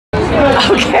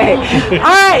Okay.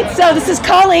 All right. So this is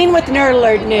Colleen with Nerd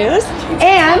Alert News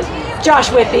and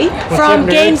Josh Whitby from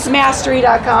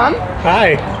GamesMastery.com.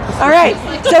 Hi. All right.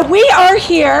 So we are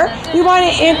here. We want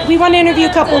to interview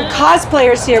a couple of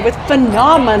cosplayers here with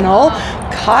phenomenal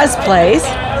cosplays.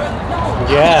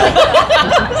 Yeah.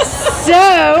 So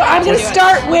I'm going to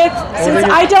start with, since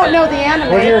I don't know the anime.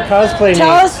 What are your cosplay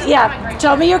names?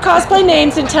 Tell me your cosplay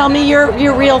names and tell me your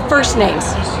real first names.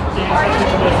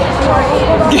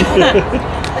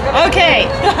 Okay,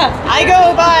 I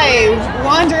go by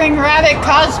Wandering Rabbit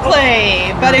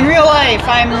Cosplay, but in real life,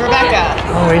 I'm Rebecca.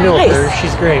 Oh, I know her.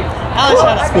 She's great. Oh,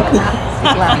 shut up.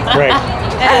 Right.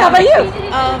 And how about you?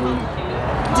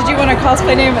 Did you want a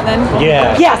cosplay name and then?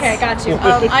 Yeah. Yes. Okay, got you.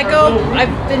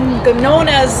 I've been known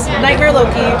as Nightmare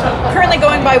Loki, currently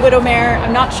going by Widowmare.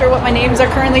 I'm not sure what my names are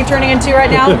currently turning into right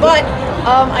now, but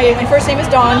my first name is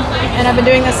Dawn, and I've been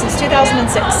doing this since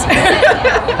 2006.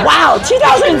 Wow,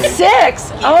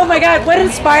 2006! Oh my God, what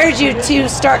inspired you to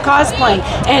start cosplaying?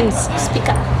 And speak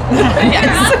up. Yes.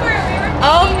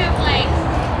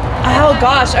 Oh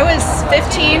gosh, I was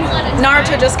 15.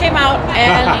 Naruto just came out,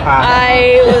 and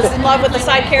I was in love with a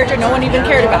side character no one even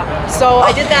cared about. So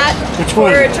I did that for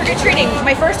trick-or-treating.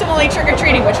 My first and only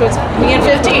trick-or-treating, which was me at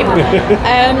 15.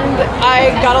 And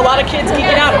I got a lot of kids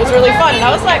geeking out. It was really fun. And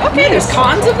I was like, okay, there's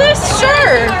cons of this?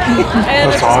 Sure. And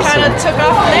it just kind of took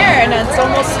off from there, and it's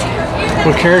almost...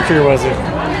 What character was it?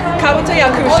 Kabuto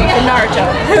Yakushi from Naruto.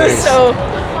 So...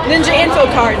 Ninja info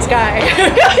cards guy.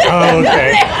 Oh,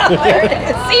 okay.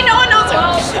 See, no one knows him.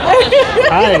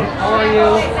 Hi. How are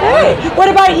you? Hey. What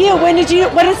about you? What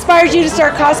inspired you to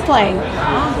start cosplaying?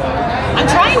 I'm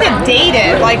trying to date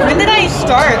it. Like, when did I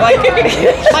start? Like,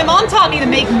 my mom taught me to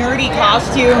make nerdy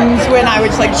costumes when I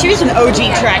was like, she was an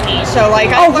OG Trekkie. So, like,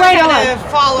 I learned how to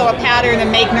follow a pattern and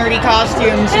make nerdy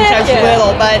costumes since I was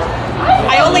little. But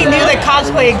I only knew that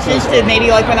cosplay existed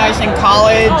maybe like when I was in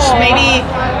college. Maybe...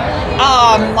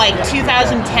 like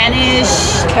 2010-ish,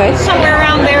 somewhere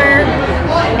around there.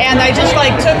 And I just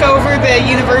like took over the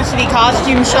university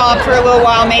costume shop for a little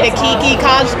while, made a Kiki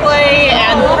cosplay,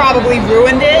 and probably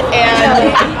ruined it.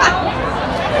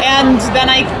 And then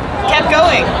I kept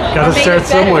going. Gotta start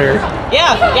somewhere.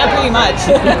 Yeah, pretty much.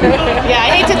 Yeah, I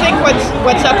hate to think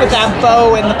what's up with that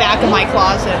bow in the back of my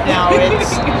closet now.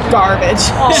 It's garbage.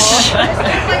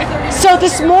 So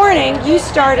this morning you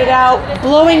started out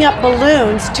blowing up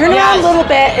balloons. Turn around a little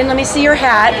bit and let me see your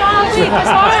hat.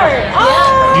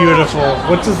 Beautiful.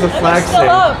 What does the flag say?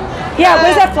 Yeah,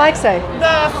 what does that flag say?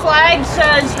 The flag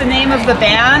says the name of the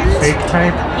band. Fake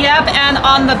type? Yep, and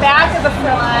on the back of the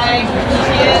flag, you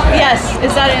see it? Yes,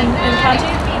 is that in kanji?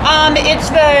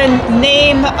 It's the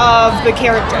name of the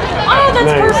character. Oh,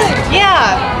 that's perfect.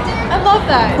 Yeah. I love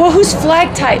that. Well, who's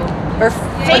flag type? Or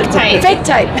Fake type. Fake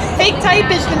type. Fake type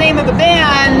is the name of the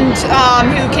band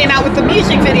who came out with the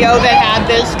music video that had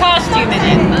this costume in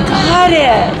it. Got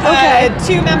it. Okay.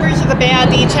 Two members of the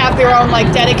band each have their own like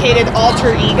dedicated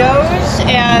alter egos,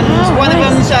 and one of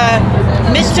them's a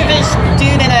mischievous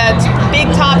dude in a big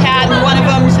top hat, and one of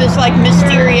them's this like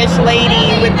mysterious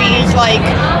lady with these like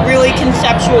really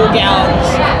conceptual gowns.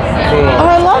 Cool. Oh,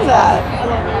 I love that.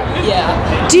 Yeah.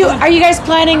 Are you guys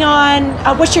planning on,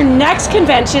 what's your next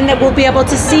convention that we'll be able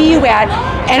to see you at?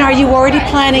 And are you already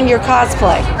planning your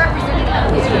cosplay?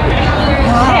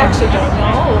 I actually don't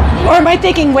know. Or am I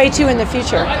thinking way too in the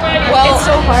future? Well, it's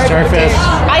so hard. Starfest.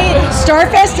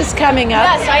 Starfest is coming up.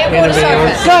 Yes, I am going to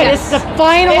Starfest. Good, it's the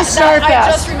final I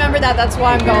Starfest. just remember that. That's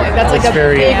why I'm going. That's like a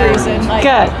very big important. reason. Like,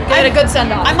 Good. Get a good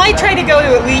send off. I might try to go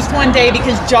to at least one day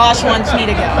because Josh wants me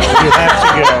to go. You have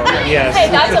to go. Yes. Hey,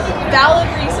 that's a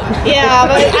valid reason. Yeah,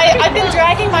 but I've been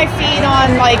dragging my feet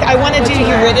on, like, I want to do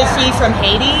Eurydice from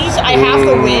Hades. I have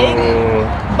the wig,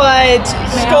 but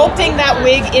sculpting that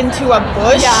wig into a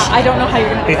bush Yeah, I don't know how you're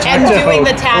gonna do it. and doing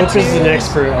the Hope is an tattoos.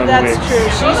 expert on That's wigs. true.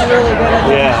 She's really good at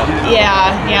it.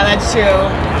 Yeah. Yeah, that's true.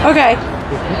 Okay.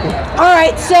 All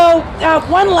right, so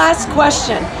one last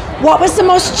question. What was the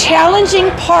most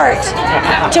challenging part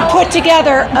to put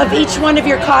together of each one of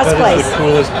your That cosplays? is the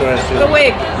coolest question. The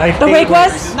wig. The wig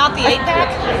was? Not the 8-pack?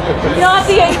 Not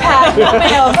the 8-pack. No,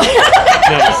 ma'am.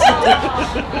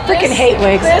 Freaking hate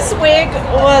wigs. This wig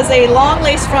was a long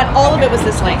lace front. All of it was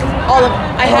this length. All of it.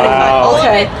 I had it cut. All of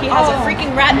it. He has a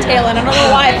freaking rat tail, and I don't know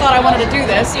why I thought I wanted to do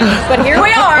this, but here we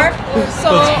are.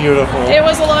 So That's beautiful. It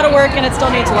was a lot of work, and it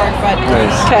still needs work, but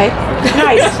Okay,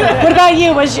 nice. What about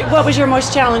you? What was your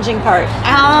most challenging part?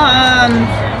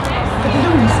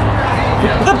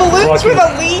 The balloons were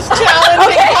the least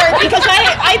challenging part because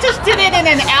I just did it in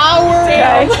an hour.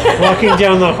 Okay. Walking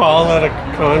down the hall at a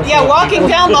con. Yeah, walking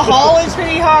down the hall is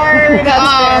pretty hard.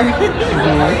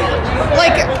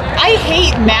 like, I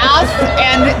hate math,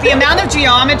 and the amount of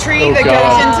geometry that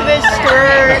goes into this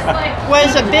skirt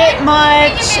was a bit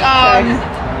much.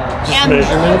 Just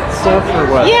measurement stuff or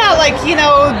what? Yeah, like, you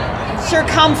know,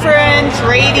 circumference,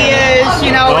 radius,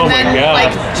 you know, Oh and then my God.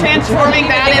 like transforming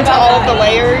that into all of the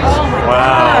layers.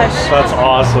 Wow, that's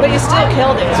awesome. But you still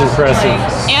killed it. It's impressive.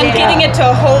 And getting it to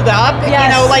hold up, you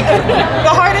know, like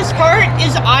the hardest part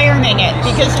is ironing it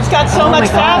because it's got so much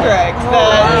fabric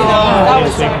that, you know. I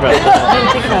didn't think about that. I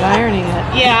didn't think about ironing it.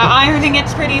 Yeah, ironing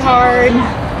it's pretty hard,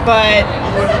 but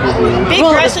big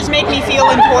dresses make me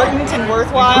feel important and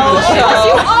worthwhile. You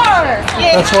So are!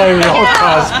 yeah, That's why we all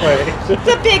cosplay.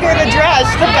 the bigger the dress,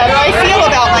 the better I feel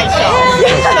about myself.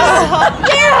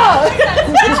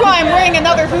 That's why I'm wearing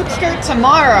another hoop skirt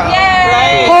tomorrow.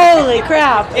 Right? Holy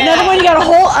crap! Another one. You got a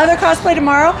whole other cosplay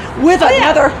tomorrow with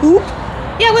another hoop.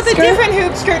 Yeah, with a Skirt? different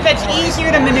hoop skirt that's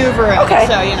easier to maneuver in. Okay.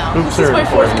 So, you know. Oops, This is my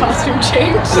fourth costume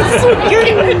change.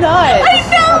 You're nuts. I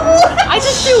know. I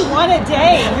just do one a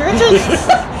day. You're just.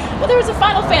 Well, there was a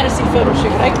Final Fantasy photo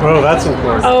shoot. Oh, that's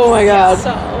important. Oh my god!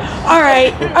 So, All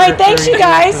right, thanks you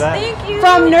guys. thank you.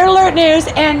 From Nerd Alert News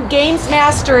and Games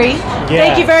Mastery.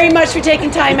 Thank you very much for taking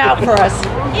time out for us.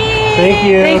 Thank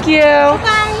you. Thank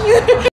you.